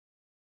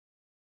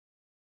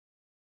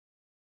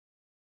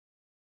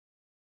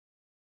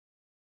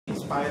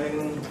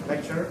inspiring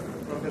lecture,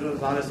 Professor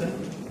Charleson.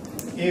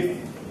 If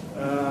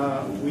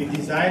we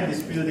design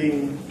this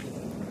building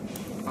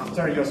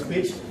after your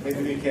speech,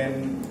 maybe we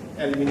can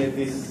eliminate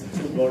this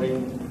too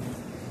boring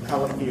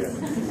column here.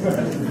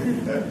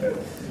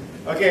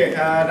 Okay,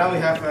 now we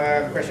have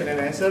a question and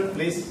answer.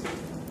 Please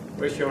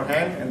raise your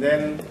hand, and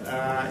then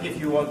if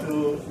you want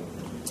to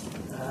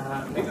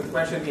make a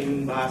question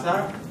in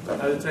Bahasa,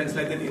 I will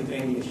translate it into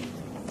English.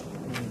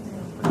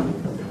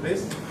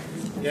 Please.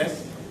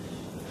 Yes.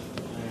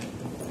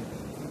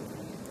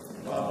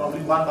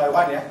 Probably one by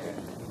one, yeah.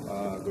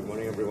 Good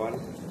morning, everyone.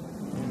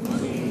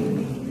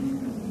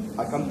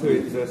 I come to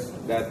interest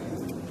that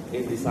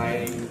in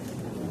designing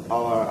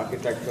our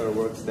architecture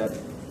works that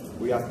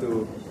we have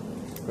to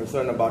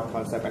concern about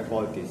concept and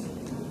qualities.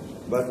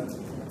 But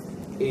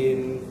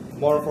in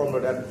more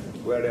formal that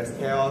where there's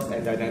chaos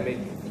and dynamic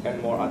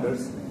and more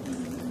others,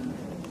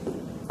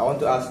 I want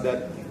to ask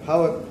that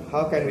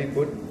how can we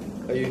put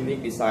a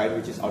unique design,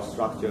 which is our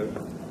structure,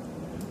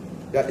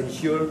 that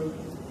ensure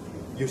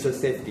user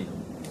safety?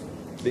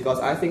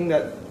 Because I think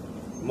that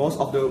most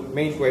of the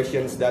main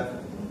questions that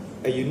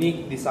a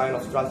unique design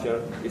of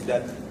structure is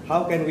that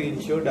how can we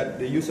ensure that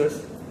the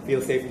users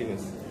feel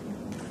safetyness?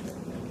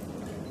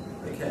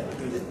 Okay,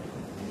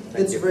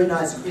 that's a very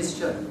nice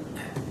question.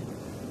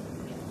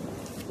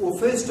 Well,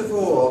 first of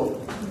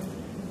all,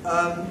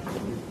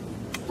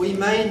 we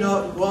may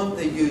not want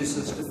the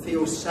users to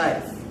feel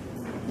safe.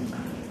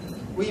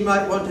 We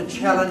might want to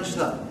challenge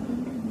them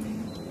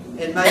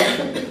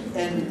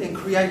and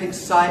create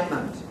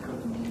excitement.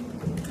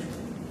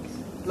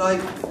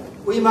 Like,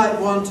 we might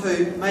want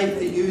to make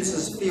the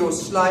users feel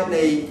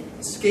slightly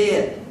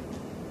scared,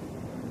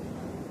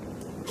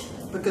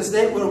 because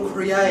that will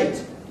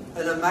create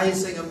an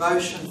amazing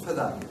emotion for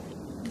them.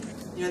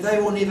 You know,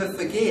 they will never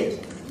forget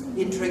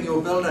entering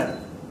your building.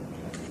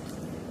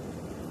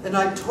 And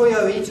like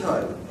Toyo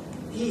Ito,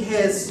 he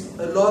has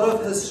a lot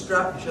of his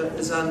structure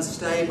is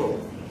unstable,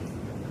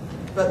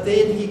 but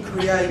then he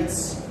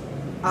creates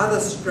other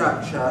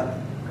structure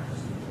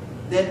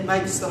that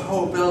makes the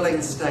whole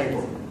building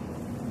stable.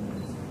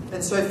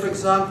 And so, for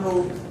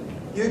example,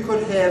 you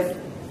could have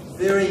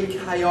very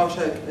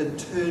chaotic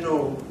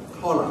internal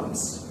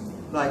columns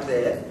like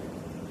that,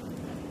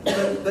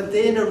 but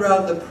then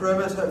around the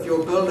perimeter of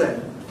your building,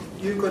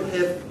 you could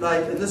have,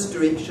 like in this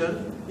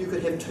direction, you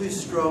could have 2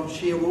 strong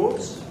shear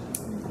walls,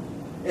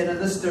 and in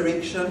this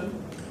direction,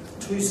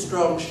 2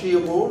 strong shear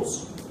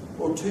walls,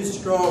 or 2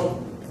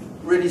 strong,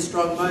 really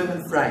strong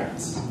moment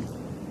frames.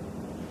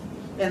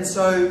 And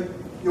so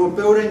your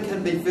building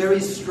can be very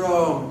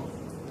strong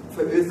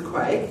for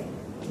earthquake,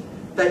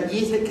 but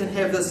yet it can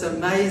have this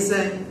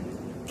amazing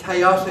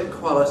chaotic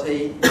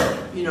quality,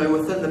 you know,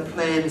 within the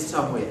plan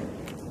somewhere.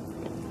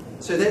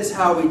 So that's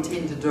how we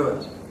tend to do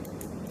it.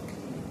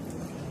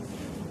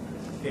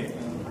 Okay.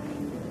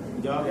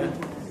 Jawab ya.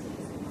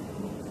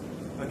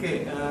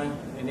 Okay.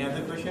 Any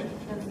other question?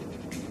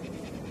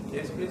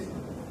 Yes, please.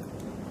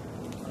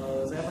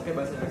 Saya pakai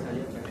bahasa Inggris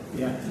saja, Pak.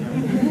 Ya.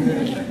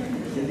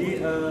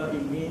 Jadi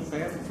ini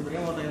saya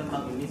sebenarnya mau tanya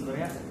tentang ini.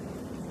 Sebenarnya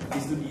di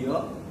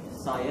studio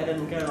saya dan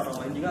mungkin orang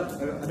lain juga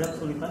ada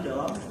kesulitan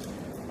dalam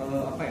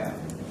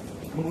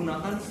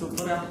menggunakan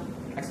struktur yang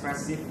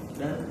ekspresif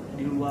dan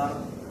di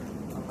luar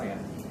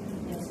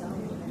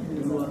di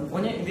luar.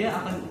 Pokoknya dia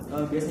akan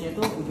biasanya itu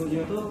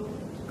ujung-ujungnya itu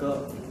ke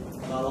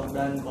balok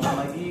dan kolom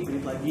lagi,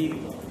 grid lagi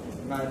gitu.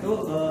 Nah itu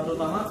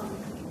terutama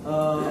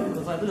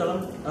itu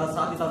dalam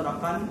saat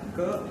ditabrakkan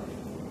ke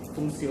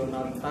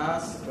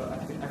fungsionalitas, ke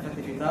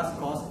efektivitas,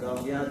 cost,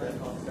 gaya, dan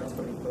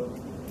seperti itu.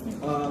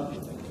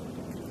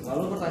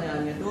 Lalu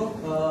pertanyaannya itu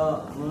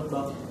menurut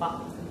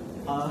Bapak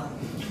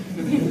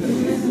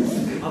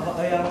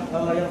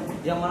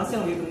yang mana sih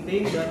yang lebih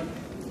penting dan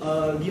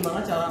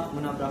gimana cara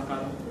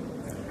menabrakkan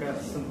ke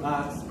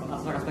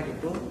aspek-aspek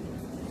itu?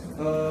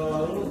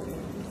 Lalu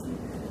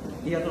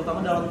ya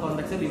terutama dalam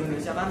konteksnya di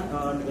Indonesia kan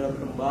negara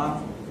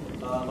berkembang,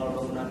 kalau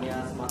bangunannya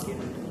semakin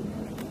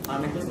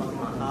aneh itu semakin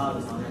mahal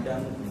misalnya,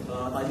 dan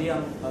tadi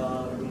yang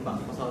gempa,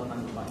 masalah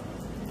tentang gempa.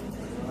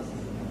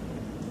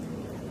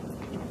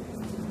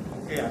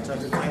 Okay, I'll try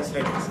to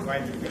translate. It's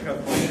quite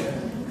difficult.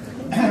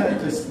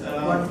 Just,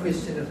 One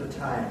question at a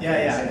time.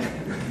 Yeah.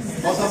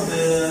 Most of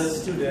the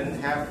students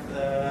have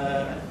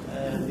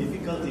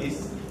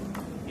difficulties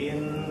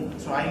in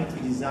trying to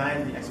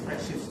design the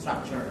expressive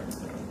structure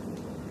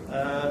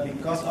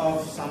because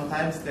of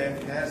sometimes they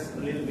has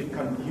a little bit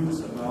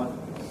confused about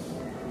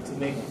to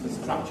make the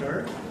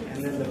structure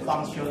and then the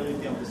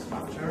functionality of the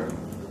structure,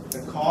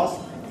 the cost,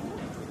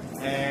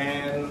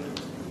 and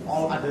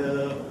all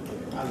other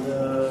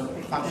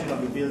function of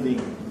the building.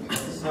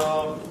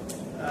 So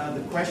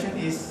the question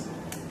is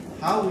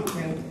how we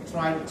can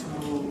try to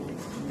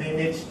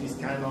manage these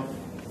kind of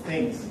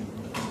things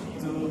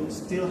to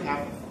still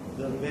have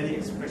the very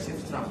expressive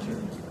structure.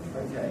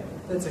 Okay,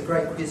 that's a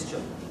great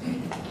question.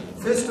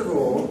 First of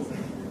all,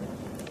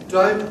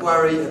 don't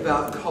worry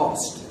about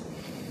cost.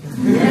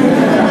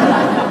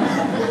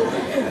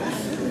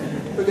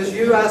 Because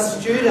you are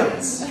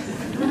students.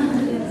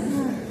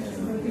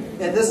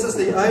 And this is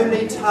the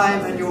only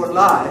time in your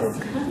life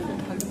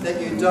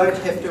that you don't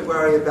have to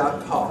worry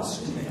about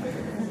cost.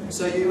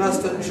 So you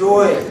must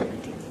enjoy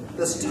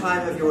this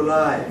time of your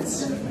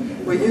lives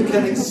where you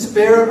can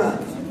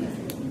experiment.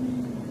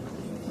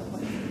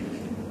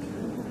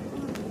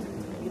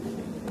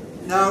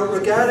 Now,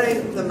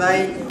 regarding the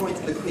main point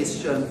of the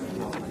question,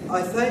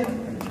 I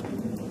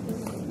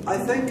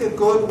think a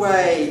good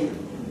way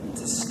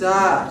to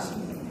start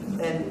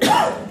and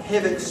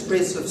have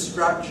expressive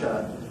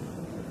structure,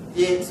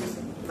 yet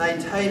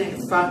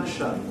maintaining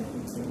function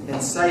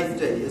and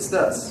safety is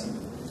this.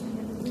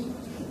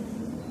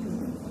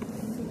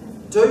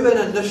 Do an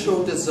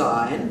initial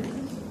design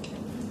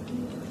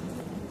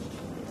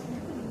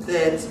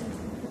that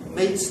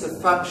meets the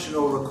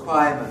functional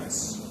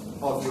requirements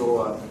of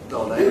your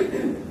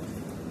building,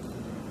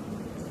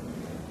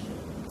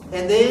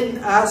 and then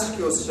ask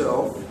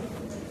yourself,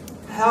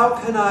 how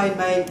can I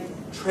make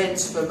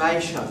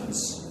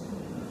transformations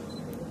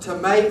to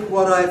make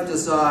what I've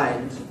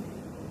designed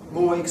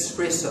more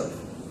expressive?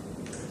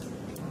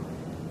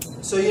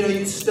 So,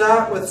 you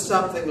start with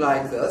something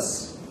like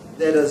this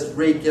that is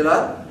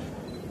regular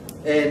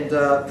and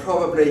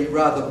probably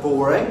rather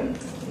boring,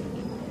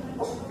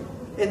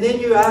 and then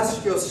you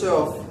ask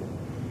yourself,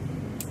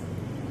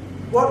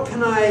 what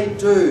can I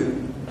do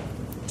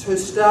to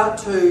start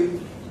to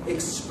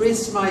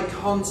express my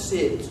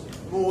concept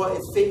more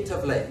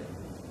effectively?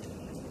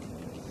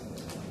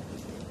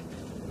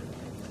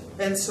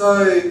 And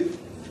so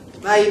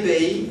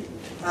maybe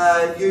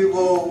you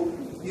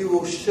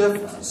will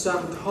shift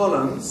some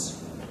columns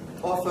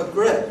off a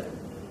grid.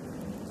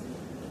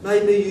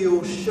 Maybe you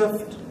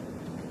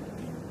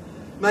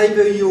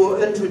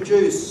will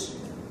introduce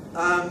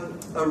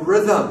a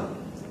rhythm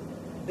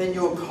in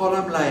your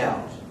column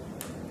layout,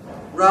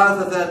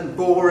 rather than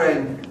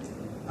boring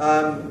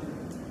A,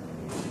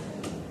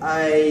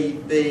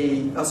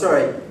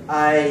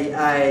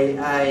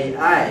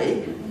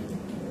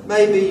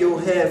 maybe you'll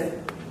have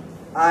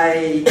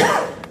A,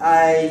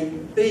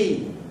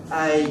 B.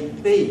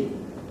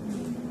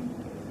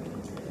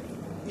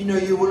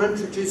 You will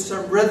introduce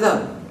some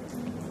rhythm.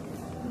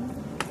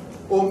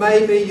 Or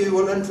maybe you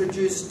will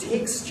introduce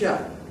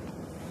texture.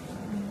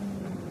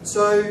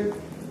 So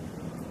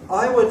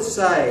I would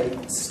say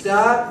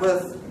start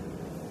with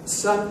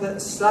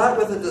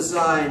a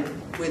design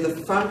where the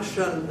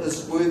function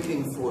is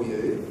working for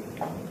you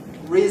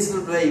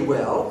reasonably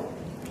well,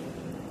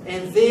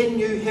 and then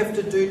you have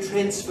to do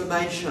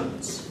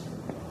transformations.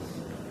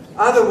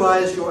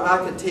 Otherwise your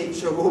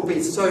architecture will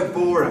be so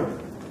boring.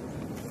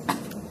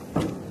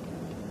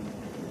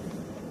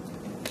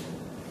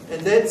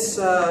 And that's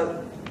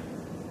and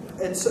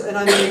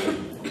I mean,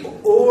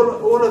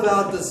 all of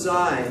our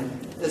design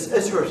is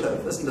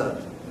iterative, isn't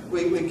it?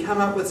 We come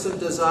up with some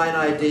design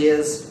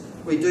ideas,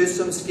 we do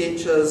some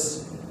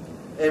sketches,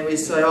 and we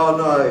say, oh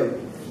no,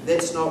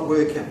 that's not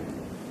working.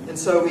 And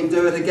so we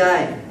do it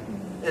again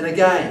and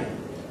again.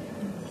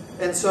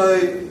 And so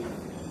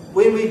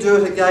when we do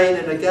it again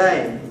and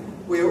again,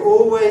 we're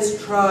always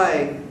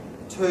trying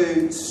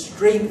to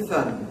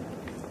strengthen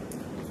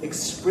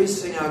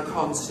expressing our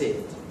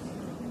concept.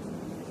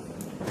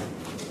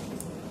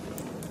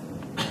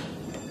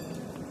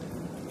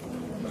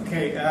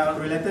 Okay,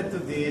 related to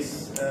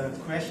this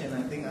question,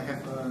 I think I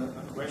have a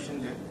question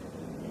that,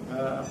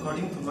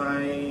 according to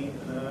my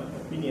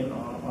opinion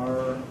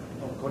or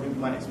according to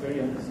my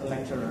experience as a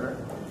lecturer,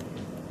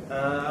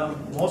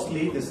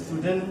 mostly the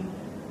student,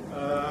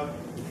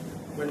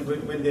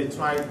 when they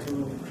try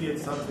to create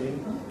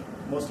something,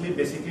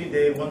 basically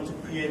they want to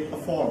create a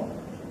form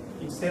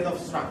instead of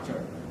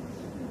structure.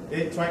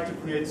 They try to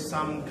create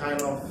some kind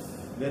of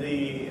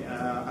very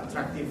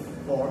attractive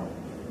form.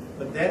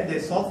 But then they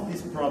solve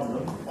this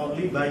problem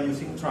only by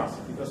using truss,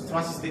 because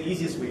truss is the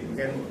easiest way. You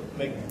can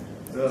make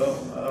the,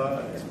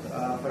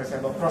 for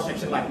example,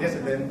 cross-section like this,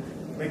 and then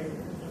make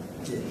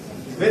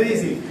it's very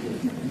easy.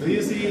 Do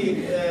you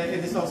see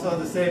it is also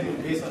the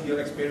same based on your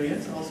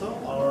experience also,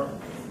 or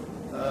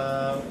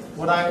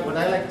what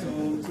I like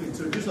to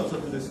introduce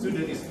also to the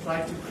student is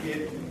try to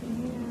create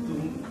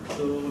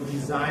to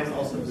design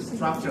also the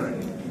structure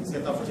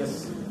instead of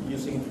just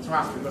using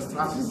truss, because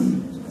truss is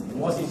the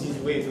most easiest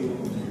way to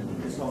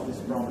solve this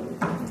problem.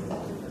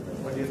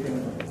 What do you think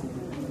about it?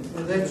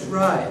 Well, that's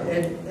right.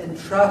 And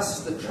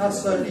the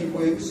truss only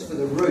works for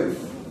the roof,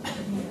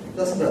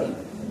 doesn't it?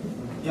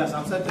 Yeah,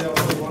 sometimes they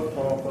also work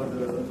for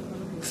the...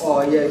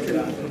 Oh yeah, it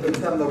can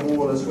become the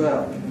wall as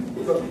well.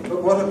 But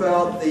what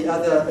about the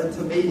other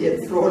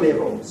intermediate floor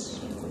levels?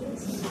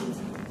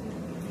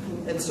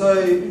 And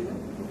so,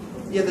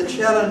 yeah, the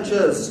challenge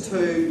is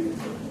to,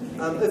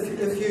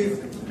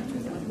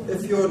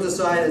 if your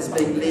design is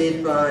being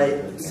led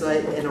by,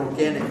 say, an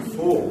organic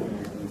form,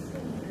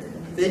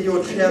 then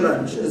your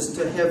challenge is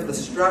to have the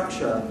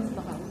structure,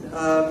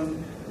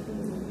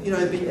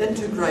 be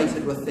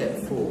integrated with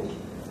that form.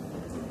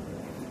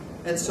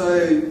 And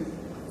so,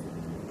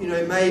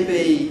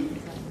 maybe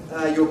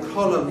your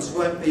columns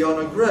won't be on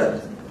a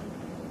grid.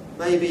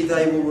 Maybe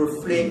they will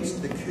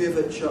reflect the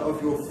curvature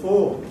of your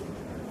form.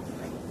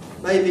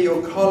 Maybe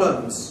your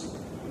columns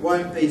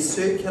won't be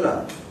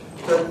circular,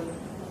 but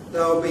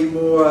they'll be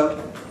more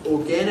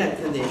organic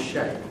in their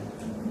shape.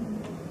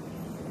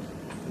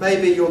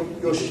 Maybe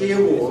your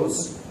shear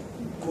walls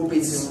will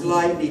be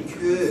slightly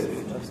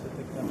curved.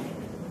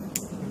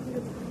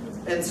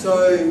 And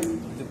so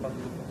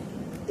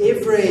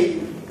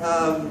every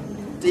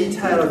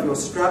detail of your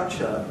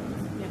structure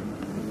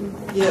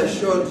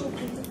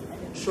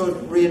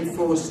should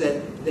reinforce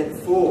that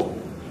form.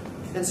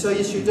 And so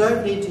yes, you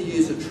don't need to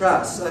use a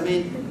truss. I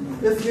mean,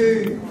 if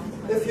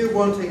you're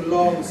wanting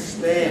long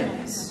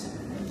spans,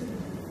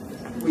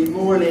 we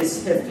more or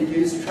less have to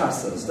use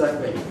trusses,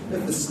 don't we?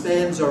 If the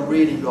spans are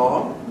really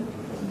long,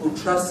 well,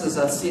 trusses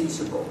are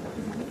sensible.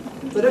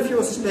 But if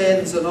your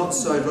spans are not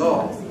so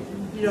long,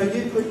 you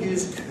could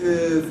use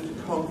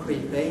curved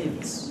concrete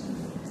beams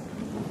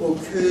or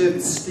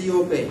curved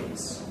steel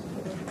beams.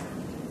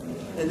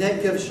 And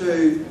that gives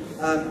you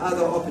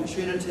other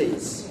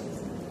opportunities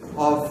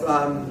of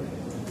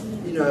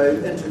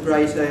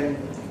integrating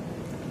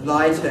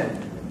lighting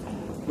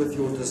with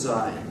your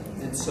design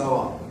and so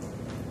on.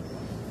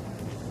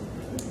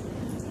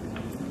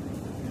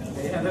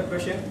 Any other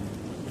question?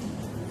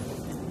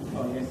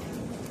 Oh, yes.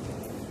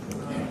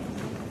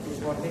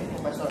 Good morning,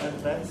 Professor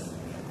and friends.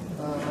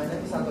 My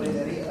name is Anthony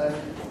Neri, and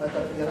I'm a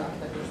third-year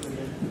architecture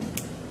student.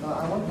 I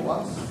want to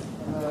ask,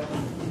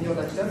 in your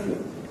lecture,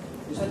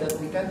 you said that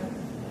we can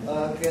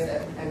create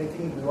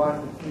anything we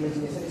want.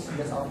 Imagination is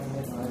just our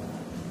image, right?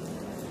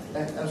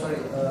 I'm sorry,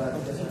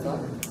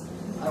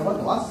 I want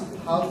to ask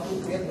how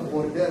to create a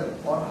border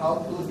or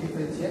how to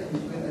differentiate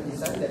between a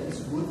design that is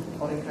good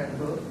or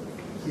incredible,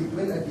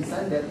 between a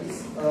design that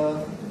is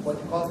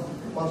what you call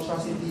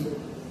monstrosity.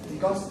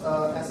 Because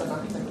as an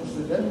architecture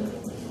student,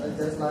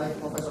 just like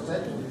Professor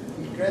said,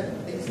 we create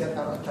things that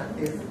are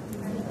attractive.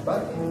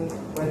 But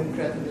when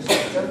creating the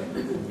structure,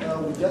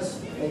 we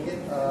just make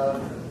it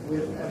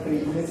with every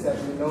image that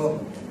we know.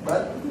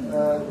 But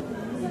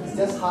it's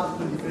just hard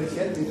to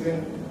differentiate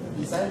between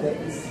design that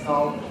is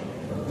called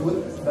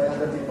good by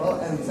other people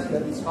and design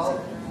that is called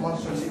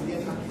monstrosity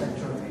in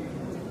architecture.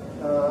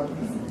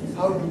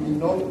 How do we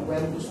know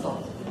when to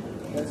stop?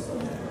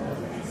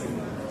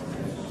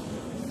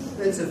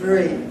 That's a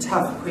very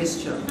tough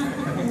question.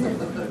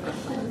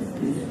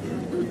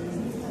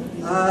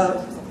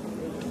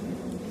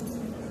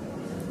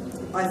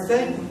 I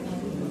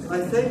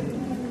think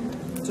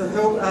to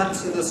help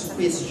answer this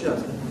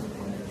question,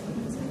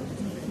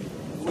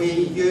 we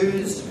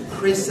use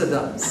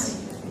precedents.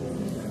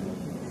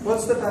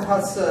 What's the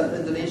Bahasa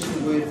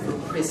Indonesian word for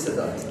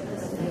precedent?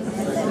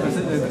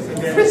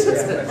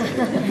 Precedent.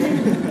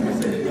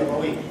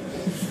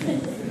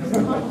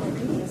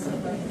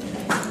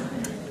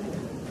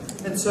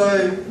 And so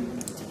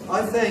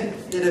I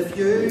think that if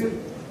you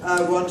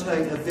are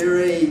wanting a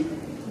very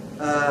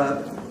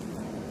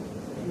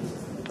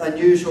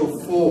unusual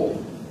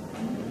form,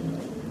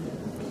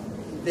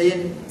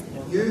 then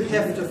you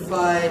have to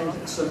find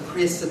some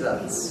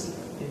precedents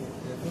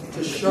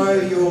to show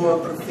your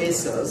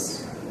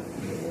professors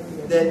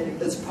that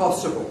it's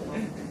possible.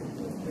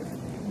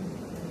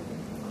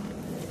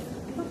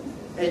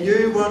 And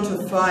you want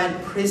to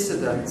find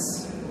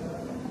precedents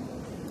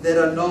that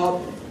are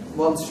not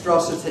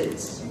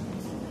monstrosities.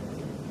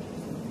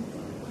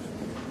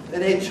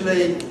 And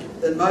actually,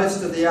 in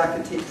most of the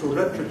architectural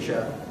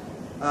literature,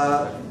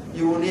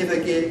 you will never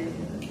get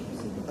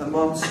a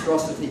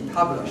monstrosity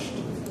published.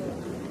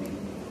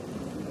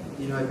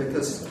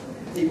 Because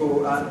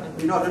people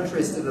you're not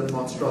interested in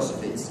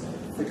monstrosities,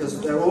 because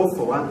they're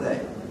awful, aren't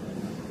they?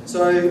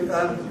 So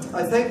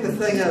I think the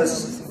thing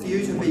is for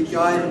you to be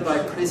guided by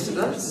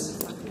precedents.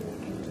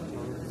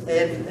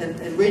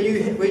 And when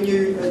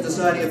you are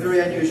designing a very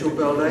unusual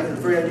building, a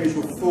very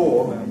unusual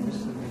form,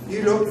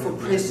 you look for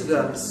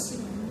precedents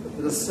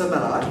that are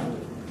similar,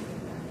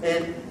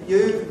 and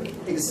you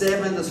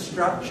examine the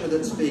structure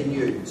that's being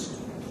used.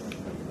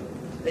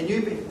 And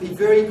you be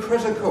very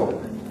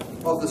critical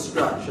of the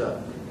structure,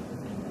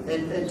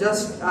 and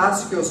just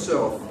ask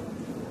yourself,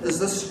 is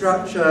this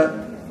structure,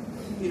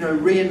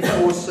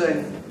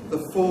 reinforcing the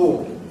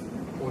form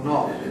or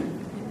not?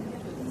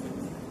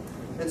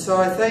 And so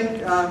I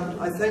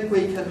think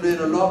we can learn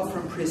a lot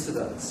from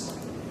precedents.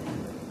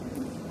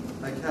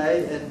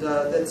 Okay, and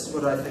that's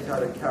what I think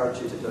I'd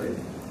encourage you to do.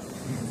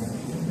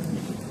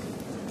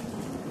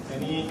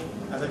 Any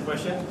other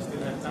question? Still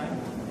have time?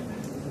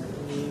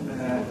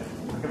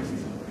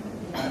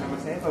 Nama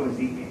saya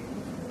Fauzi.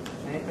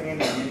 Saya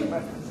pengen nanya nih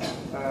Pak,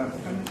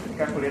 kan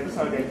ketika kuliah itu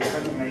selalu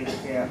diajarkan mengenai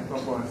kayak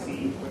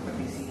proporsi,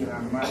 repetisi,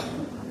 irama,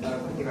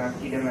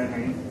 hierarki dan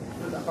lain-lain.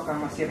 Terus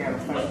apakah masih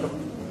relevan untuk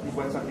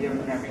dibuat sesuatu yang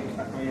dinamis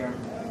atau yang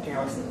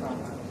chaos atau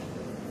apa?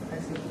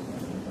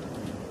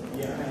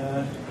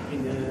 Yeah,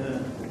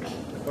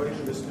 according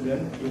to the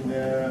student in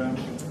the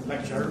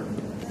lecture,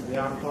 they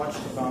are taught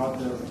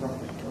about the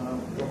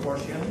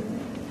proportion,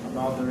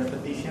 about the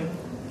repetition,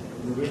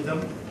 the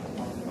rhythm.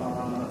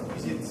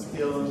 Is it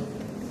still?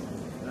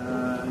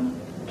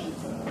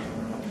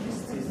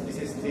 Is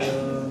it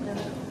still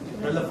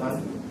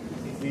relevant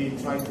if we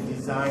try to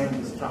design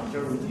the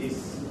structure, which is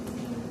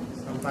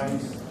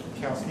sometimes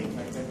chaotic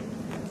like that.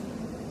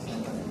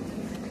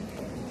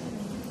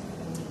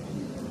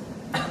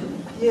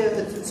 Yeah,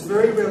 it's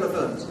very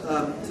relevant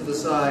to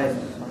design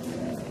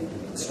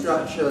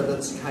structure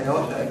that's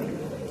chaotic.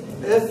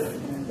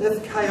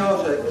 If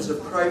chaotic is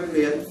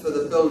appropriate for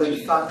the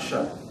building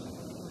function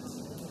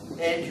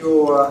and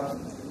your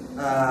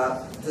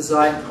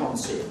design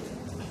concept.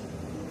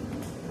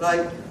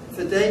 Like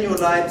for Daniel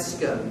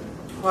Leibskin,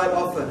 quite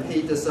often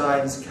he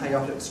designs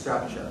chaotic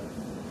structure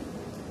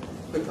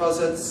because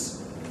it's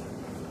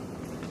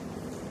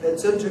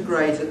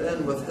integrated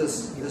in with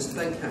his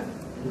thinking.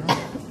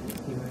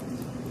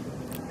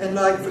 And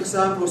like, for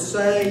example,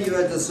 say you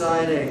are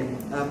designing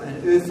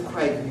an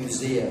earthquake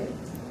museum,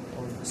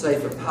 say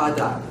for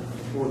Padang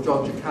or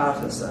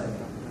Yogyakarta, say,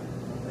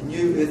 a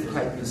new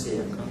earthquake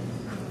museum.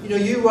 You know,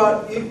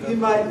 you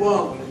might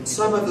want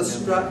some of the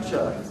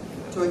structure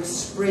to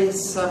express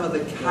some of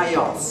the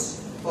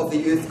chaos of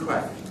the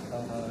earthquake.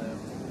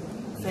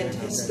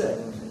 Fantastic.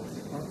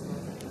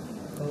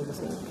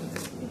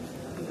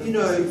 You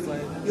know,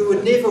 you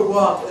would never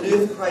want an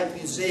earthquake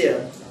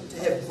museum to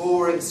have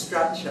boring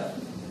structure.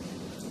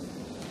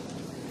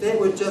 That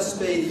would just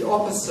be the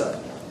opposite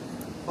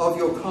of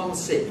your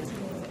concept.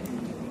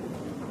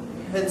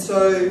 And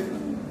so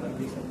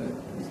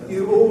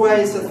you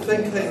always are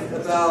thinking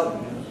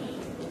about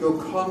your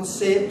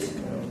concept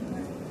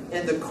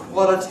and the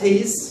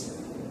qualities,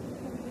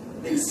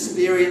 the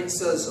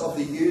experiences of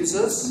the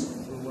users,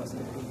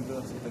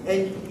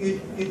 and you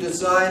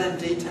design and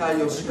detail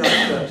your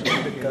structure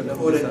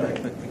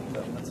accordingly.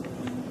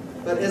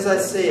 But as I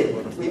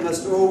said, we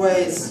must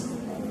always,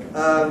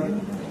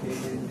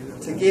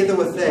 together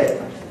with that,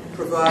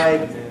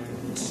 provide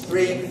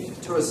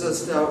strength to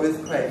resist our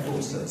earthquake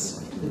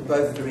forces in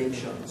both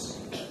directions.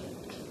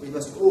 We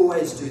must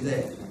always do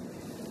that.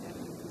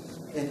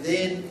 And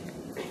then,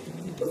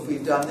 if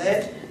we've done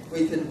that,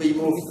 we can be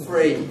more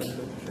free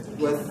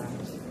with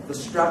the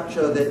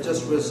structure that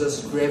just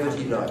resists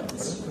gravity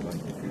loads.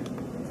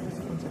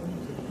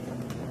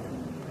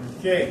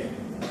 Okay.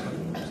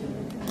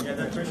 Any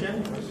other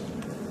question?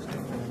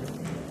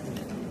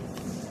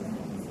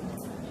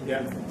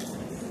 Yeah.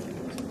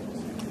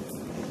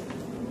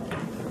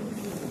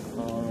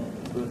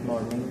 Good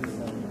morning.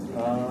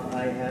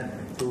 I have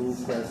two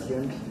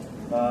questions.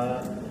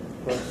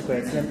 First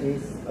question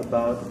is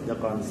about the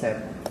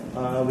concept.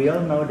 We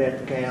all know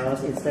that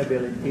chaos,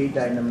 instability,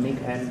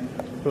 dynamic, and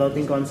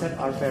floating concepts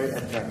are very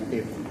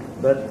attractive.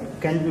 But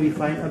can we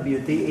find a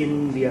beauty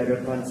in the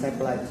other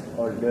concepts like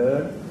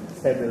order,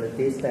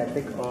 stability,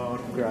 static, or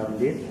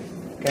grounded?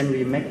 Can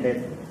we make that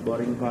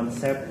boring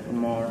concept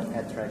more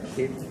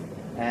attractive?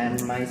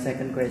 And my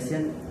second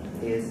question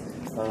is,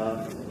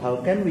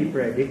 how can we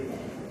predict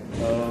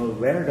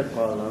where the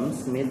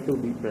columns need to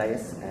be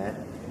placed at?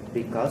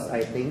 Because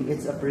I think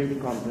it's a pretty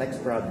complex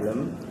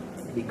problem,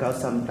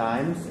 because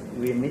sometimes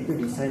we need to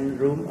design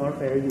room or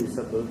very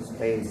usable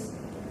space.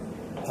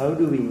 How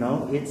do we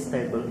know it's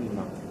stable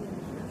enough?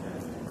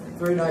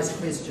 Very nice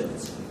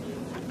questions.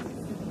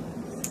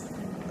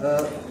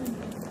 Can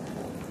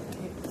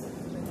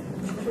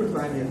you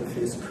remind me of the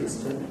first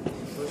question?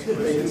 First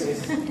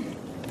question.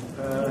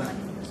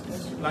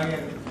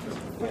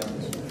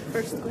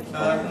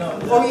 No.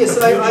 Oh yes,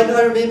 I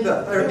remember.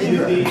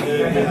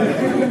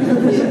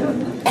 Yeah.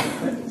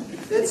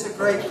 That's a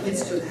great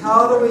question.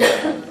 How do we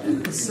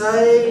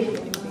say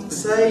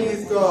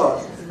you've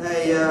got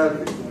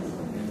a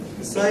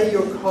say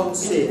your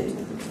concept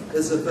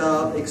is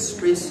about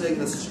expressing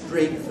the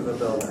strength of a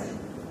building.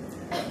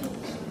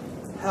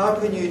 How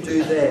can you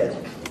do that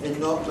and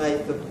not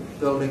make the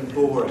building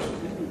boring?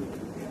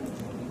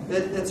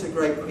 That's a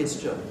great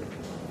question.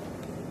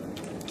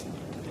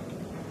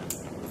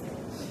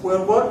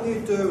 Well, what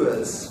you do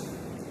is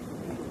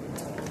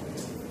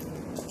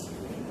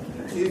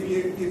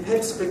you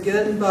perhaps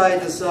begin by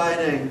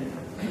designing,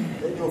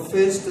 in your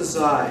first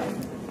design,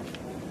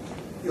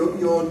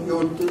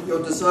 your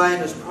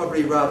design is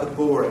probably rather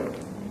boring.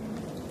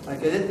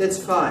 Okay, that's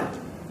fine.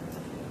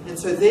 And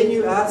so then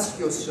you ask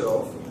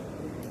yourself,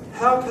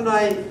 how can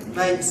I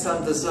make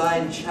some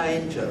design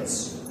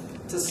changes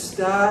to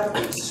start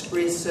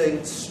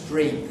expressing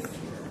strength?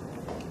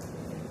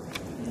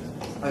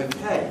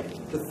 Okay,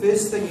 the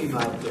first thing you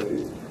might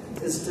do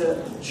is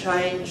to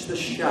change the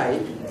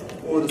shape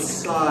or the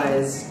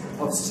size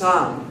of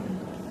some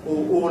or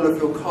all of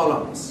your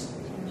columns.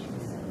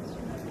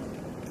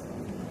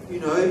 You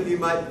know, you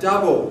might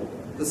double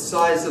the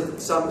size of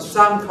some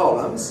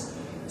columns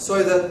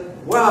so that,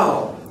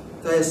 wow,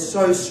 they are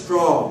so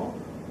strong,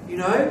 you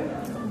know?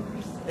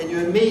 And you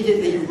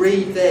immediately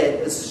read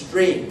that as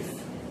strength.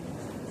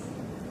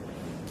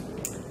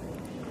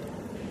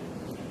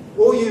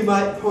 Or you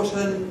might put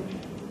in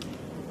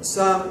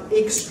some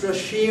extra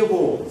shear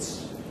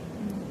walls.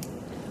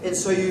 And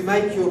so you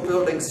make your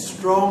building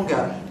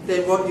stronger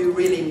than what you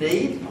really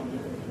need.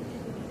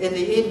 And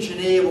the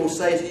engineer will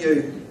say to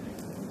you,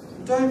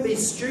 don't be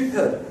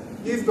stupid,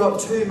 you've got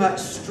too much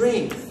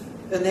strength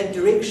in that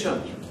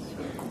direction.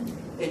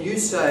 And you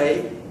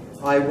say,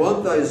 I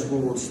want those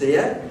walls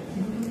there,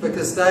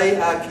 because they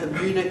are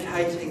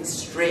communicating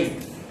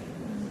strength.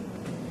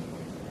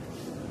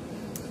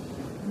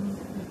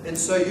 And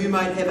so you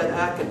might have an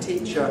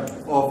architecture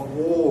of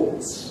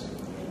walls,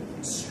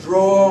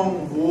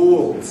 strong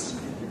walls.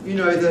 You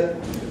know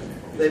that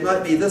they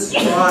might be this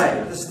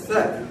wide, this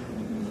thick,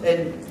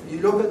 and you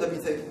look at them and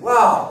you think,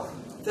 wow,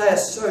 they are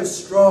so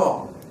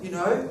strong, you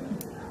know?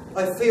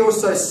 I feel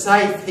so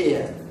safe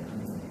here.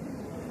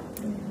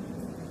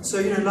 So,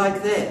 you know,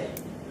 like that.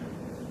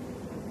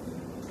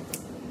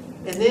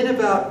 And then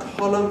about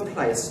column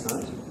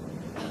placement,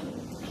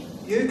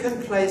 you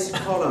can place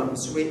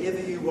columns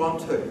wherever you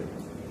want to.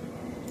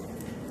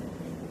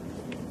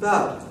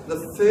 But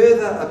the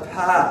further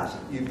apart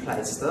you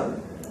place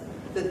them,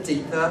 the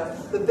deeper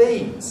the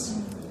beams.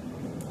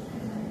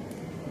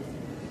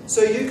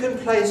 So you can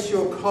place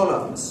your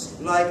columns,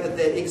 like at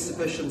that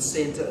exhibition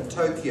centre in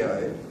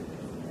Tokyo.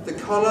 The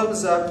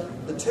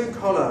two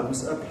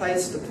columns are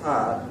placed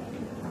apart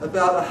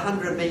about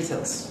 100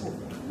 metres.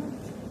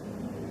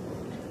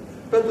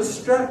 But the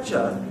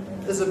structure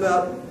is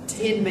about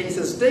 10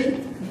 metres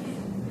deep.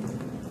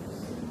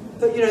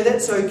 But you know,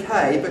 that's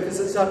okay because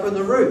it's up on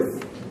the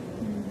roof.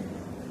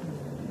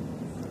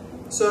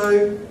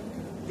 So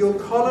your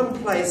column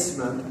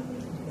placement,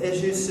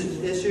 as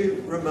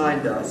you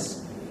remind us,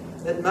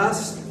 it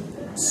must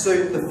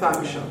suit the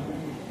function.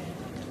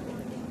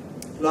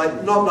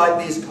 Not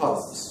like these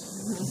columns.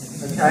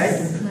 Okay?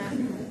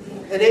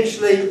 And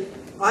actually,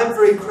 I'm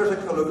very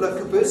critical of Le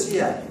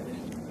Corbusier.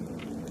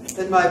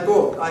 In my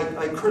book,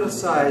 I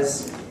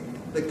criticise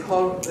his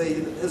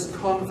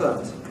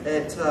convent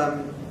at,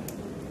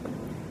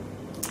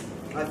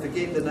 I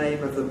forget the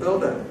name of the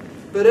building,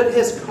 but it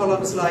has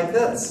columns like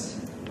this.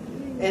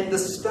 And the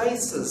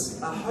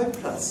spaces are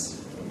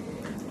hopeless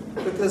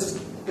because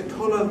the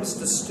columns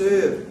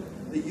disturb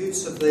the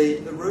use of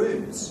the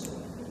rooms.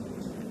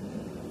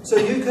 So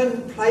you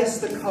can place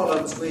the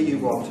columns where you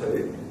want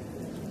to,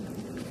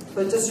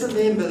 but just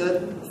remember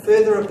that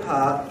further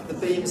apart, the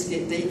beams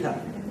get deeper.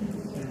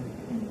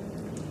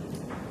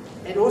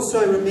 And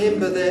also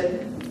remember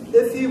that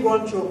if you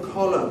want your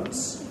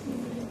columns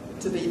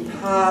to be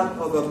part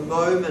of a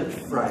moment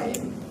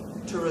frame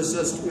to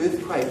resist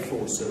earthquake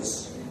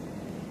forces,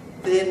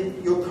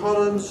 then your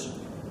columns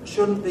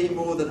shouldn't be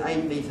more than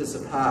 8 metres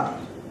apart.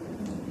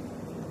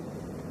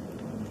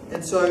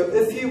 And so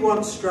if you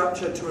want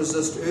structure to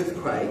resist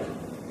earthquake,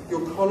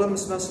 your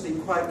columns must be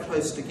quite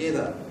close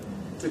together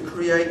to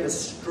create a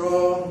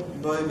strong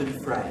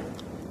moment frame.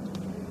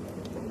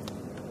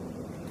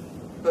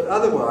 But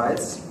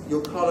otherwise,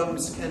 your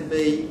columns can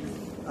be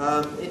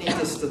any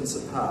distance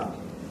apart.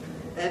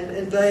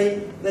 And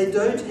they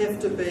don't have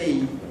to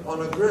be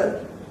on a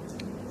grid.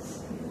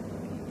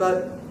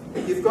 But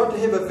you've got to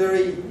have a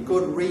very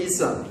good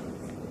reason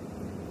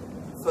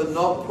for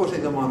not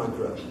putting them on a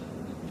grid.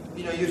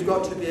 You know, you've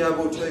got to be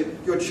able to,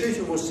 your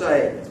tutor will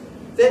say,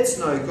 that's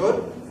no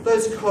good,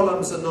 those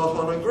columns are not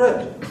on a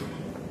grid.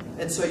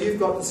 And so you've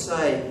got to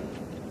say,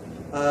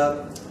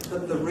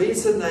 but the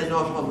reason they're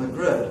not on the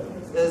grid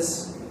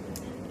is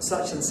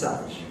such and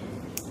such.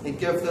 And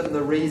give them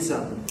the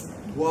reason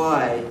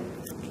why,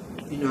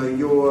 you know,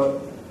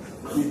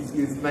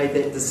 you've made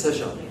that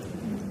decision.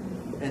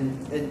 And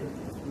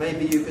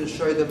maybe you can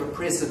show them a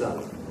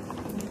precedent,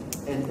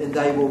 and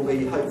they will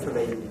be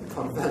hopefully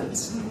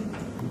convinced.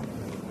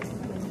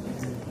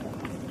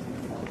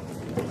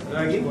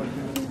 Lagi yang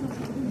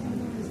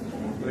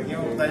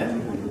mau bertanya?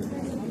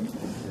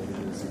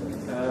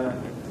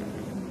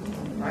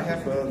 I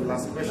have a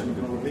last question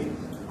probably.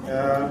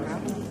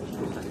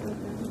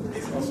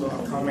 It's also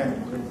a comment.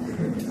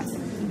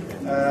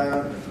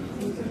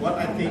 What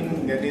I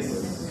think that is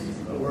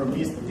were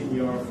missed in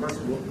your first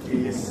book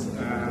is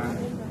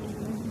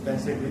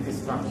tensibility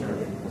structure,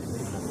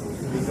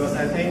 because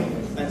I think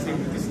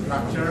tensibility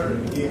structure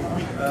gives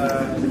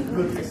a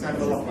good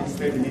example of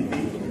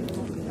instability,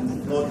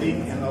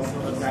 loading, and also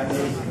a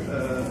dynamic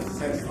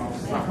sense of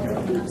structure,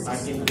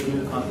 like in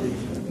building concrete.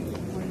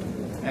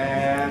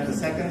 And the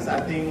second, I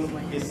think,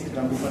 is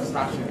bamboo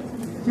construction.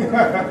 Do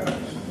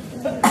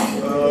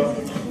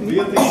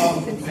you think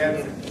of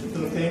that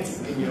two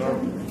things in your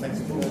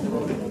textbook?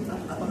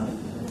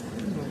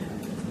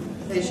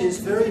 Actually, it's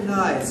very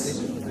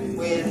nice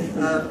when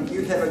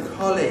you have a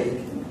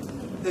colleague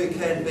who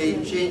can be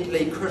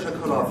gently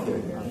critical of you.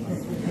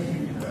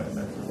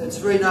 It's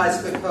very nice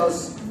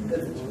because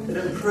it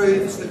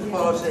improves the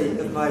quality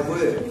of my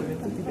work.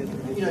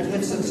 You know, to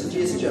have some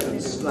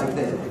suggestions like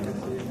that.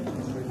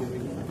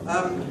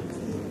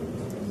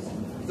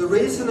 The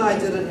reason I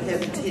didn't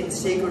have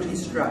tensegrity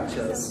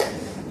structures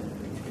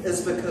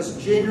is because,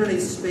 generally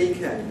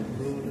speaking,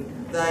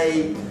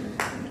 they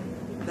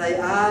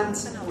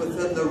aren't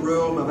within the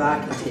realm of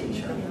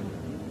architecture.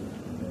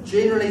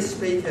 Generally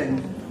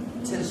speaking,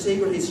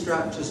 tensegrity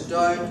structures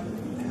don't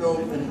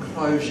help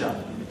enclosure.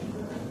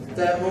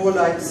 They're more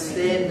like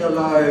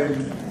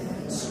standalone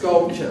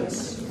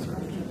sculptures,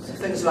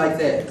 things like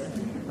that,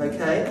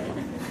 okay?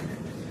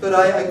 But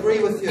I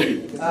agree with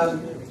you.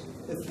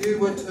 If you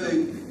were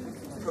to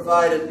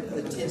provide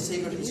a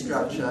tensegrity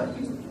structure,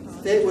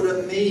 that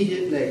would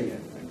immediately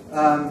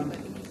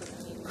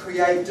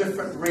create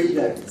different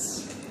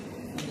readings.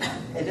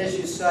 And as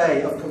you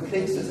say, of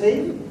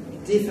complexity,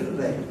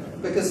 definitely,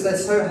 because they're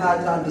so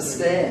hard to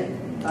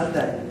understand, aren't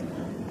they?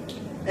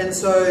 And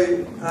so,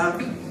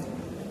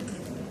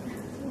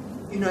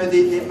 you know,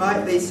 there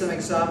might be some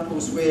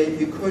examples where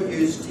you could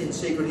use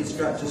tensegrity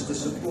structures to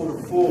support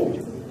a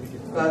form,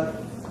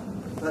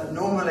 but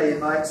normally, in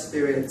my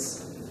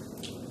experience,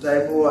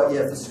 they're more,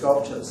 for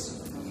sculptures.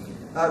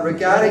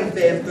 Regarding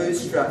bamboo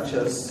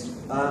structures,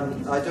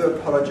 I do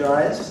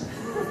apologise,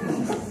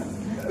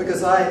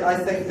 because I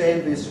think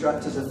bamboo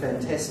structures are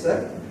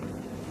fantastic.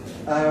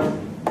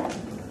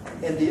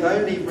 And the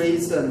only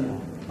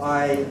reason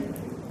I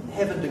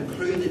haven't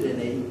included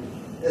any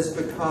is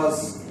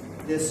because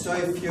there's so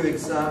few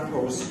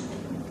examples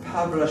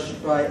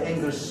published by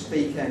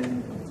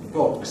English-speaking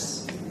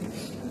books,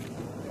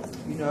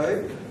 you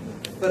know.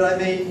 But I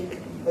mean,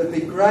 it'd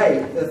be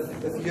great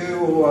if you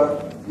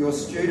or your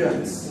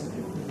students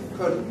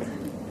could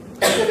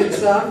give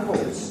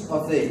examples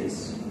of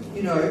these,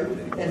 you know,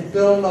 and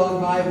build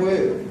on my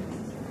work.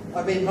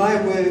 I mean, my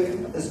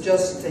work is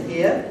just to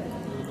here.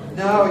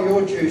 Now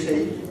your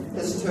duty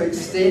is to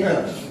extend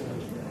it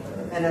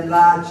and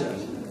enlarge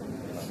it.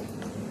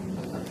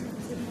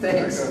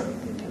 Thanks.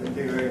 Thank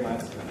you very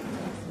much.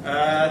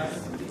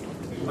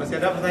 Masih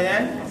ada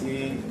pertanyaan?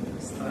 Masih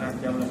setengah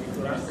jam lebih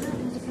kurang.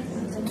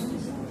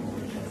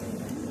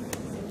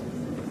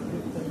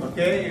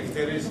 Okay, if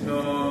there is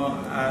no,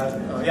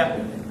 yeah.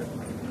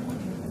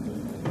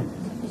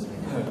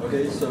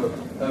 Okay, so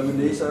good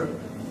day, sir.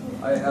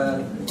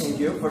 Thank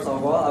you. First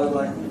of all, I would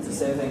like to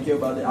say thank you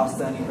about the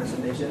outstanding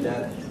presentation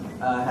that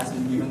has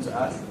been given to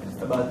us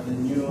about the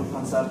new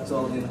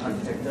conceptual in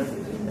architecture,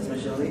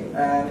 especially.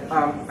 And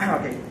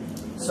okay,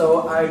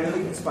 so I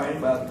really inspired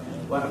about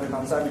one of the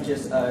concepts, which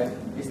is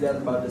that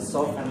about the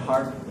soft and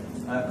hard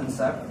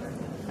concept,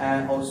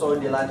 and also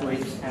the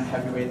lightweight and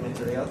heavyweight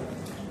material.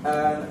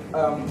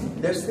 And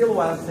there's still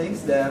one thing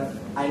that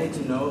I need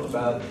to know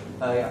about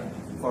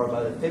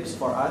about the tips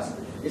for us.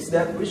 Is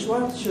that which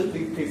one should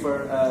we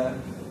prefer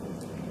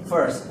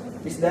first?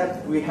 Is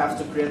that we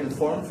have to create the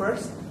form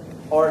first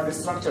or the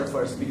structure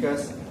first?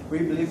 Because we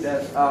believe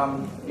that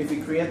if we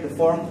create the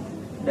form,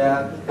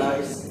 that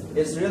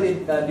it's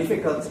really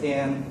difficult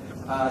in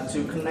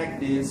to connect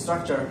the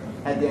structure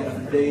at the end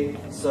of the day.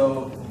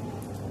 So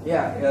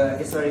yeah,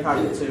 it's very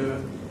hard to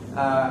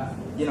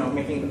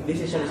making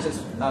decisions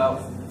just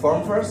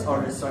form first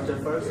or the structure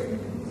first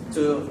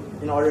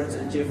in order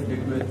to achieve the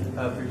good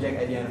project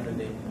at the end of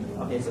the day.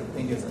 Okay, so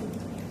thank you, sir.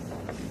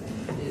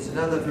 Here's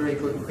another very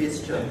good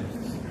question.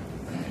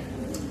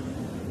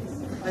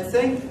 I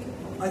think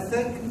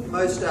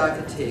most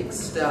architects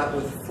start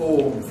with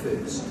form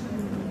first,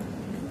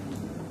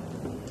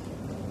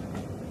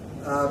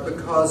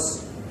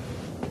 because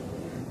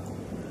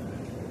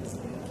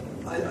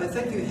I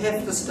think you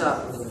have to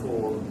start with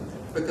form,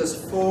 because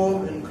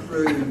form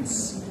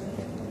includes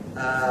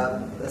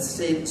a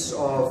sense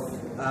of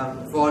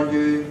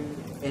volume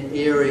and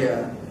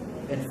area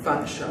and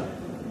function.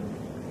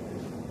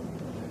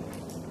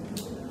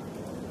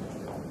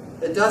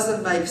 It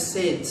doesn't make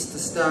sense to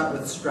start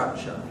with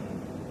structure,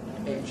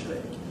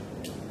 actually,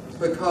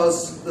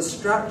 because the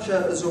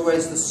structure is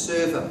always the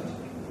servant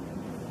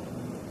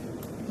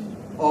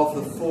of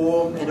the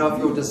form and of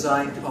your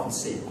design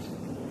concept.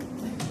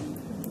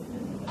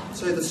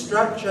 So the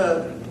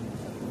structure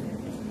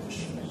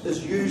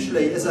is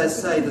usually, as I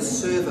say, the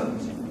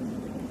servant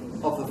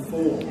of the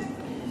form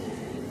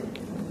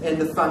and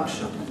the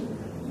function.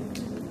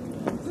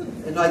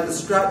 And like the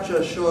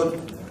structure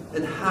should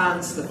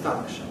enhance the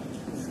function.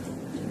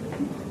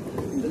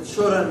 It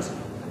shouldn't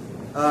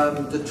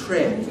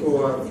detract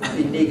or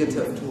be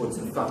negative towards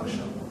the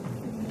function.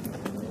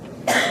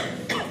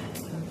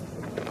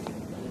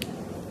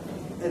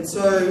 And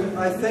so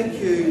I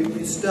think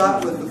you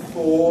start with the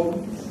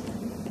form,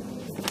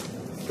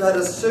 but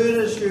as soon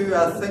as you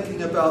are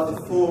thinking about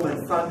the form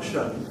and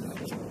function,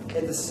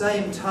 at the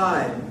same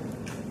time,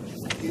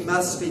 you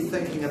must be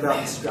thinking about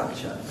the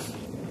structure.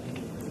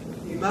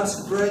 You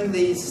must bring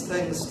these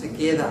things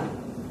together.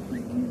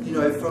 You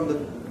know, from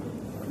the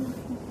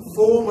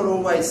form will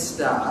always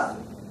start,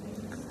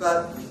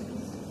 but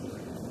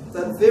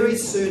very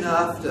soon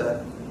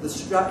after, the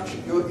structure,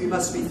 you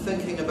must be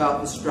thinking about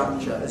the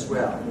structure as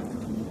well.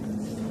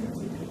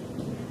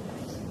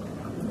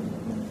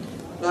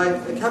 Like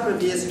a couple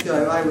of years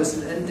ago, I was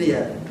in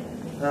India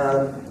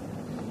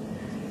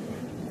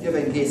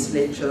giving guest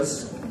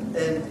lectures,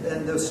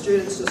 and the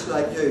students just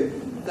like you,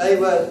 they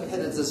had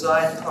a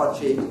design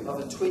project of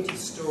a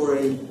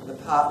 20-story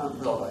apartment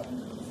building.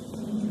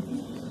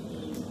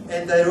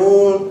 And they'd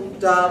all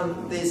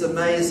done these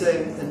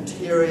amazing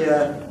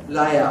interior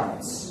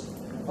layouts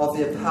of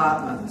the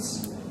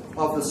apartments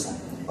of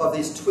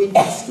these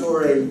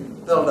 20-story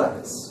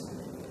buildings.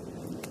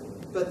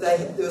 But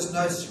there was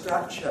no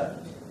structure.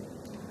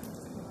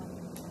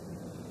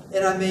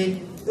 And I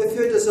mean, if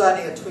you're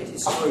designing a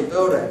 20-story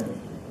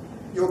building,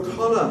 your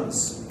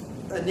columns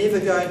are never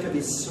going to be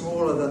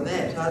smaller than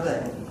that, are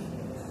they?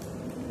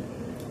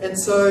 And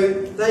so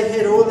they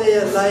had all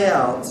their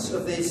layouts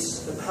of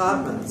these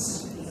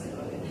apartments.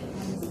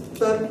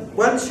 But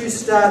once you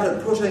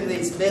started putting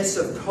these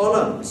massive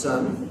columns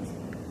in,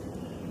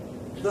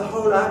 the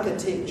whole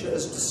architecture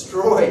is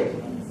destroyed.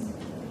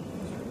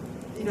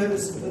 You know,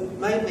 it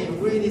made me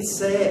really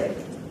sad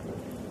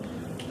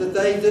that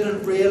they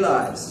didn't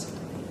realise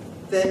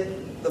that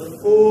the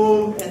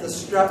form and the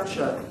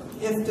structure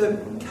have to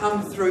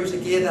come through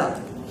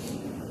together.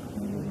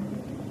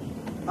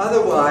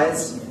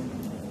 Otherwise,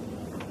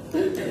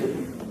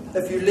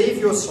 if you leave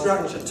your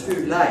structure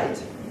too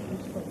late,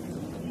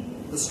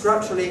 the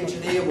structural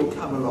engineer will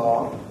come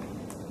along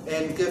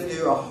and give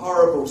you a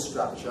horrible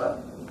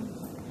structure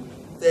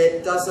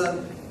that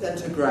doesn't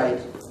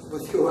integrate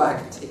with your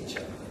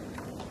architecture.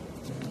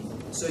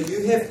 So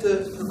you have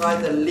to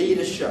provide the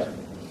leadership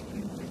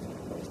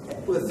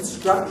with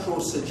structural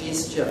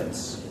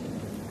suggestions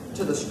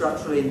to the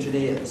structural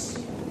engineers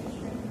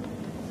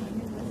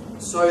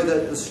so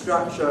that the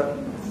structure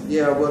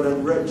will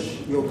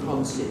enrich your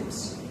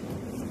concepts.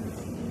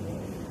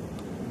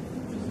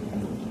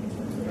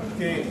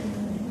 Okay.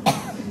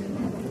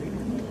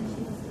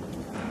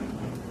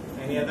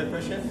 Any other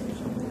questions?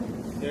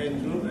 Yeah,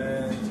 Andrew,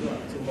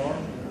 two more.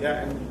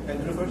 Yeah,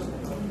 Andrew first.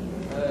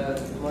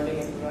 Good morning,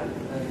 everyone.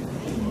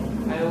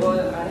 I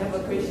have a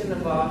question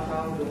about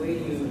how the way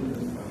you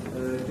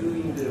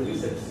doing the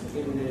research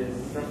in the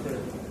structure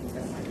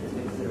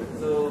architecture.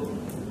 So,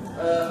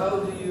 how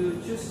do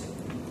you choose?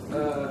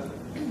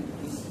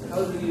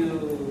 How do you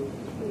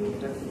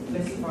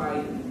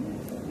classify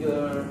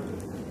your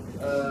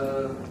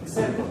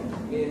sample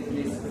in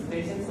these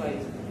presentations?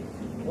 Like,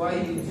 why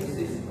you choose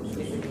this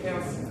as a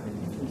chaos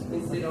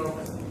instead of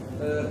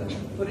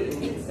put it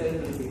in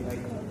stability, like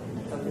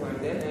something like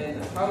that?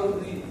 And how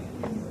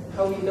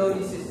we know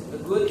this is a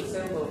good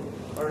sample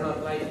or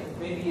not? Like,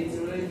 maybe it's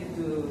related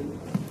to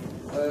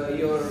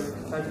your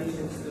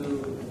ambitions to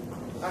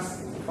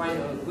find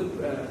a good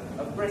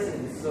a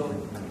precedent. So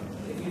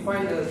if you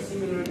find a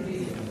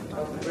similarity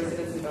of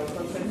precedents with our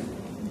concepts,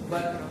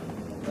 but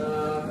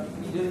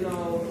you don't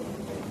know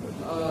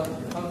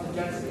how to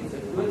judge it's a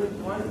good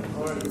one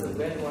or it's a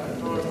bad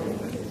one, or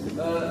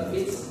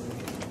it's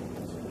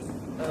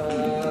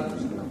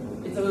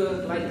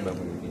like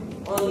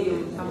only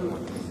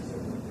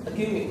a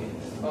gimmick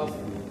of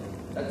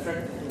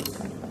attractiveness.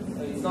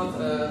 It's not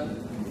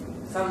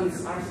some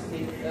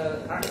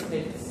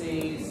architect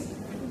says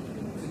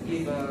to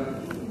give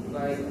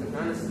like an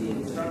honesty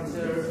in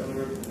structure,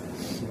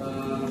 or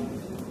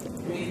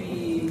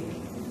maybe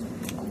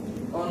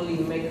only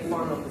make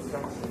fun of the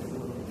structure. So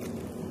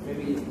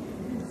maybe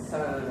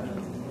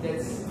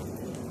that's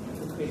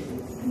the question.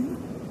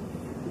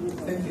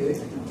 Thank you.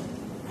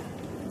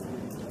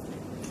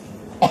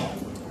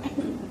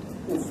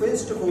 Well,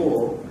 first of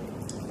all,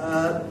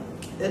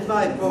 in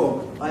my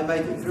book, I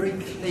make it very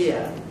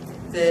clear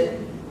that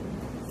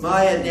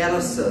my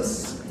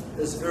analysis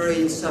is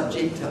very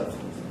subjective.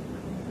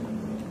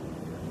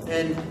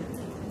 And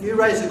you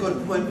raise a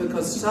good point,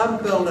 because some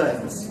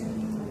buildings,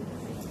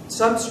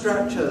 some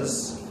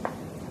structures,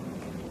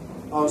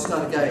 I'll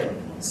start again.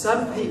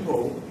 Some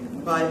people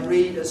might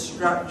read a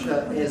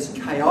structure as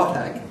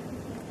chaotic,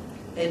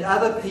 and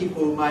other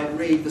people might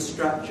read the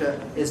structure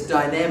as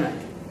dynamic.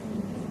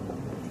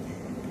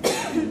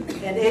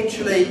 And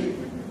actually,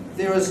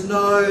 there is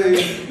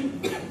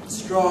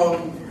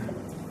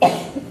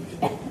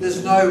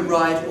there's no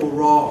right or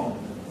wrong.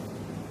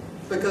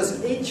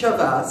 Because each of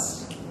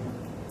us,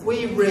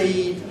 we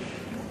read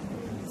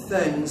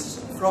things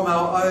from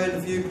our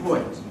own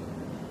viewpoint.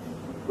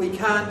 We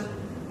can't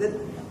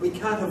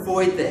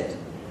avoid that.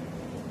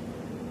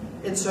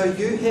 And so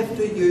you have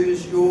to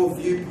use your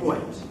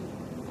viewpoint.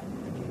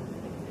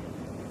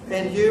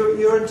 And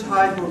you're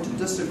entitled to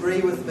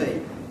disagree with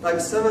me. Like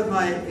some of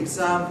my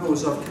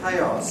examples of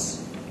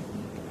chaos,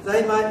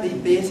 they might be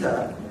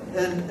better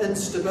in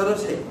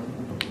instability.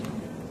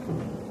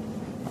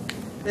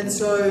 And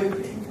so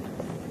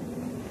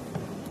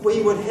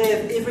we would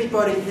have,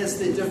 everybody has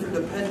their different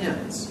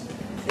opinions.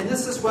 And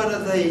this is one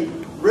of the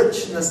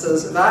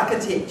richnesses of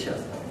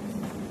architecture,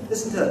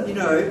 isn't it? You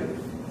know,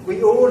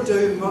 we all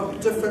do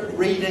different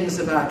readings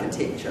of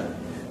architecture.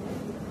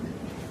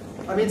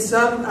 I mean,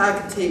 some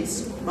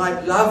architects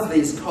might love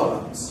these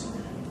columns.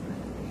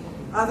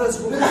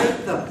 Others will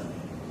hate them,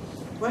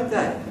 won't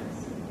they?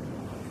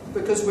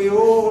 Because we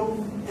all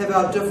have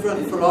our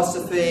different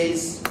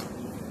philosophies,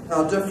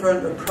 our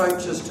different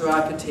approaches to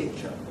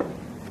architecture.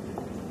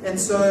 And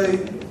so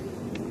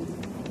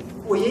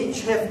we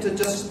each have to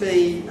just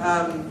be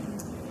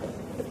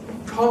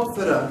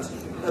confident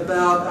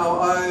about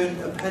our own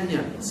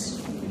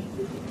opinions.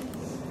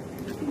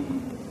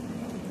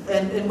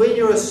 And when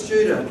you're a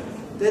student,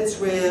 that's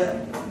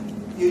where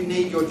you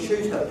need your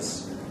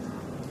tutors.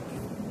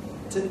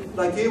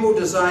 Like, you will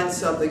design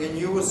something and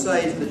you will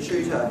say to the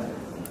tutor,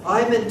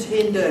 I'm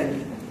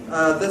intending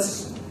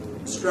this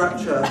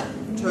structure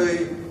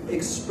to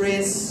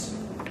express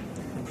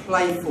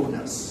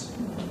playfulness.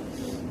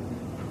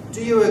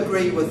 Do you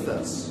agree with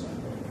this?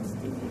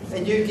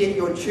 And you get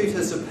your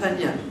tutor's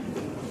opinion,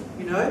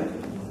 you know?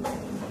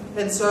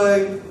 And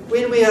so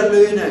when we are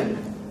learning,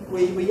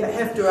 we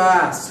have to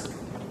ask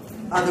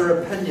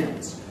other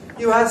opinions.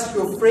 You ask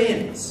your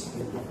friends.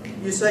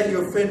 You say to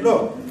your friend,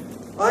 look,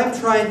 I'm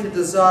trying to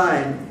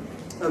design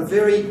a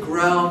very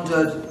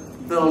grounded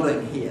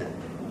building here.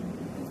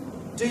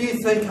 Do you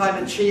think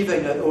I'm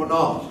achieving it or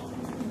not?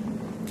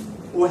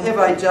 Or have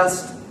I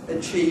just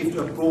achieved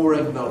a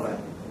boring building?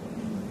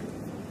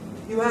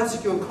 You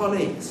ask your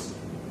colleagues,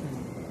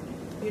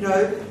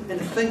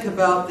 and think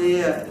about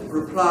their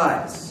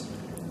replies.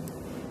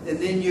 And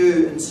then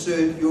you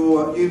insert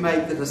you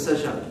make the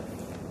decision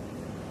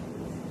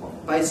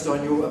based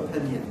on your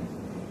opinion.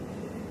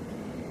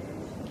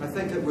 I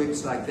think it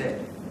works like that.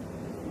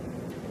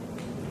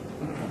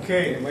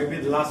 Okay, maybe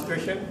the last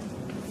question.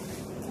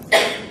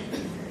 Yes,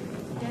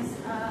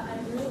 I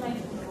would like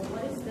to know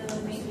what is the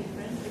main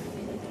difference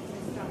between the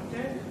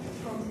structure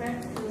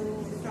compared to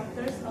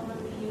structures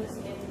commonly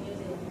used in New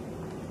Zealand?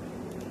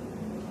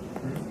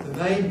 The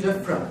main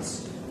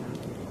difference.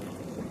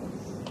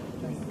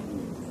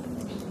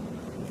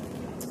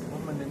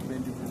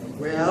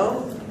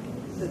 Well,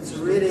 it's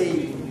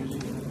really,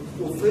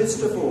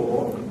 first of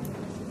all,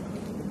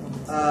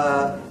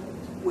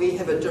 we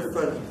have a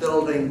different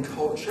building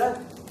culture.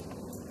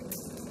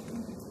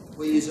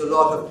 We use a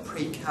lot of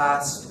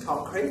precast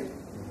concrete.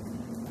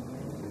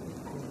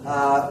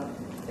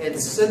 And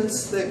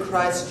since the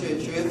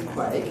Christchurch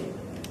earthquake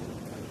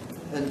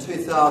in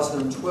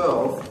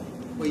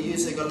 2012, we're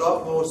using a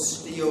lot more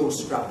steel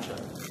structure,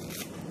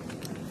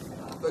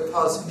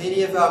 because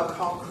many of our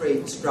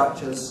concrete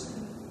structures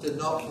did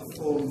not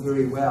perform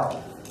very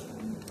well.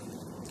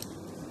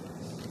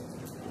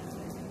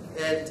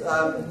 And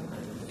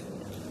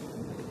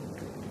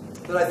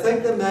but I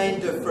think the main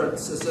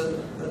difference is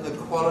in the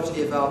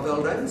quality of our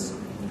buildings.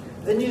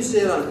 In New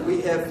Zealand,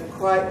 we have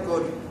quite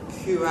good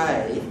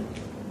QA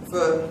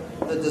for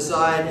the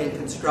design and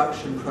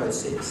construction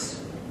process,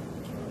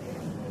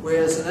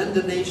 whereas in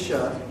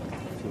Indonesia,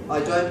 I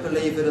don't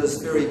believe it is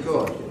very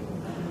good.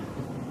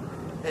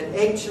 And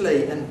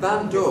actually, in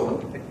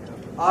Bandung,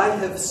 I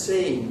have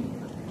seen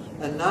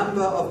a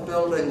number of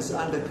buildings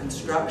under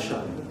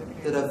construction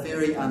that are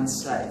very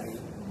unsafe.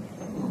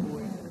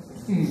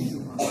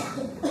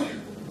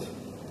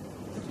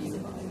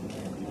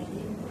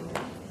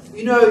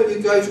 You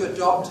go to a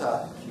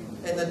doctor,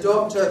 and the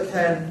doctor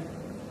can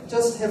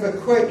just have a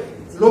quick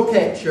look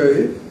at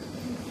you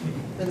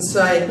and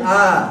say,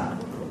 I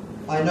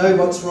know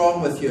what's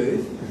wrong with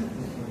you.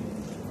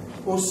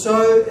 Or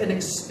so an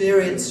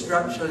experienced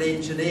structural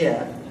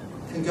engineer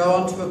can go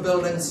onto a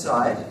building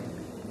site.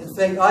 In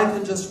fact, I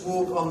can just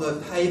walk on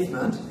the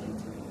pavement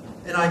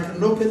and I can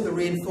look at the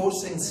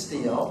reinforcing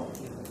steel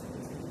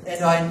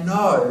and I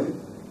know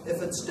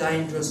if it's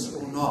dangerous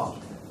or not.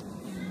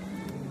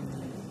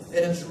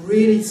 And it's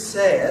really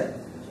sad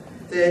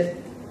that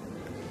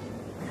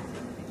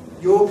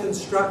your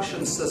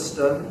construction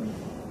system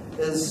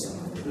is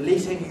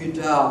letting you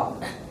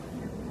down.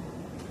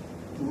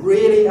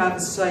 Really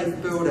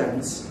unsafe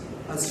buildings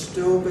are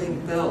still being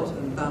built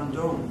in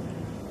Bandung.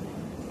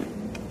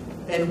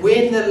 And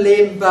when the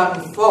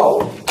Lembang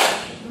fault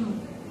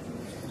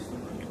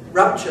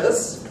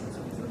ruptures,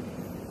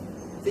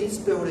 these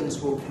buildings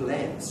will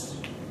collapse.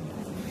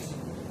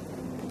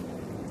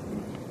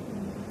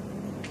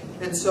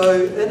 And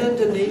so in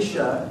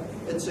Indonesia,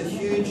 it's a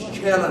huge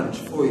challenge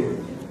for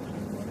you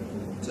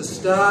to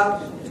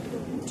start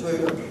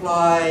to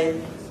apply.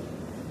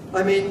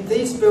 I mean,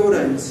 these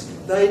buildings,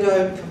 they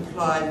don't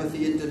comply with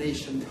the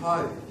Indonesian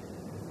code.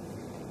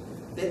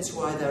 That's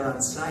why they're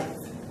unsafe.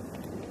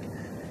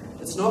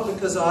 It's not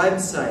because I'm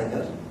saying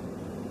it,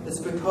 it's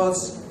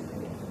because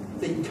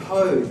the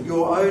code,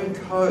 your own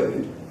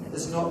code,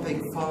 is not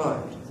being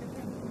followed.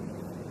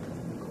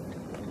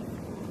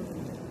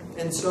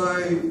 And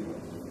so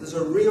there's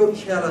a real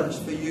challenge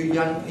for you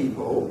young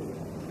people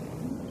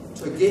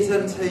to get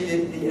into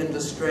the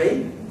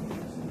industry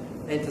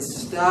and to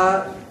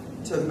start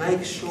to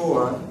make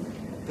sure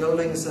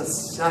buildings are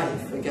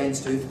safe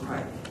against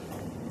earthquake.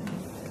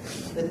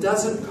 It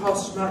doesn't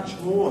cost much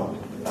more.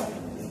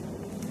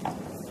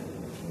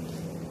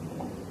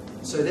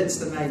 So that's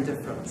the main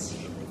difference.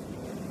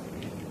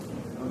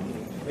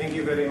 Thank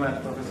you very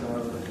much, Professor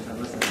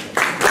Charleson.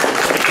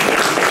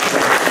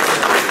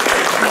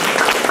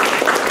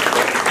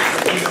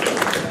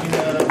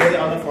 It's a very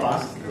honor for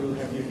us to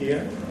have you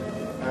here.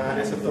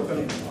 As a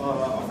token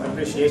of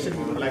appreciation,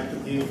 we would like to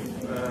give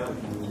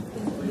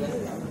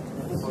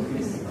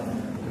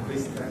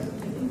please stand.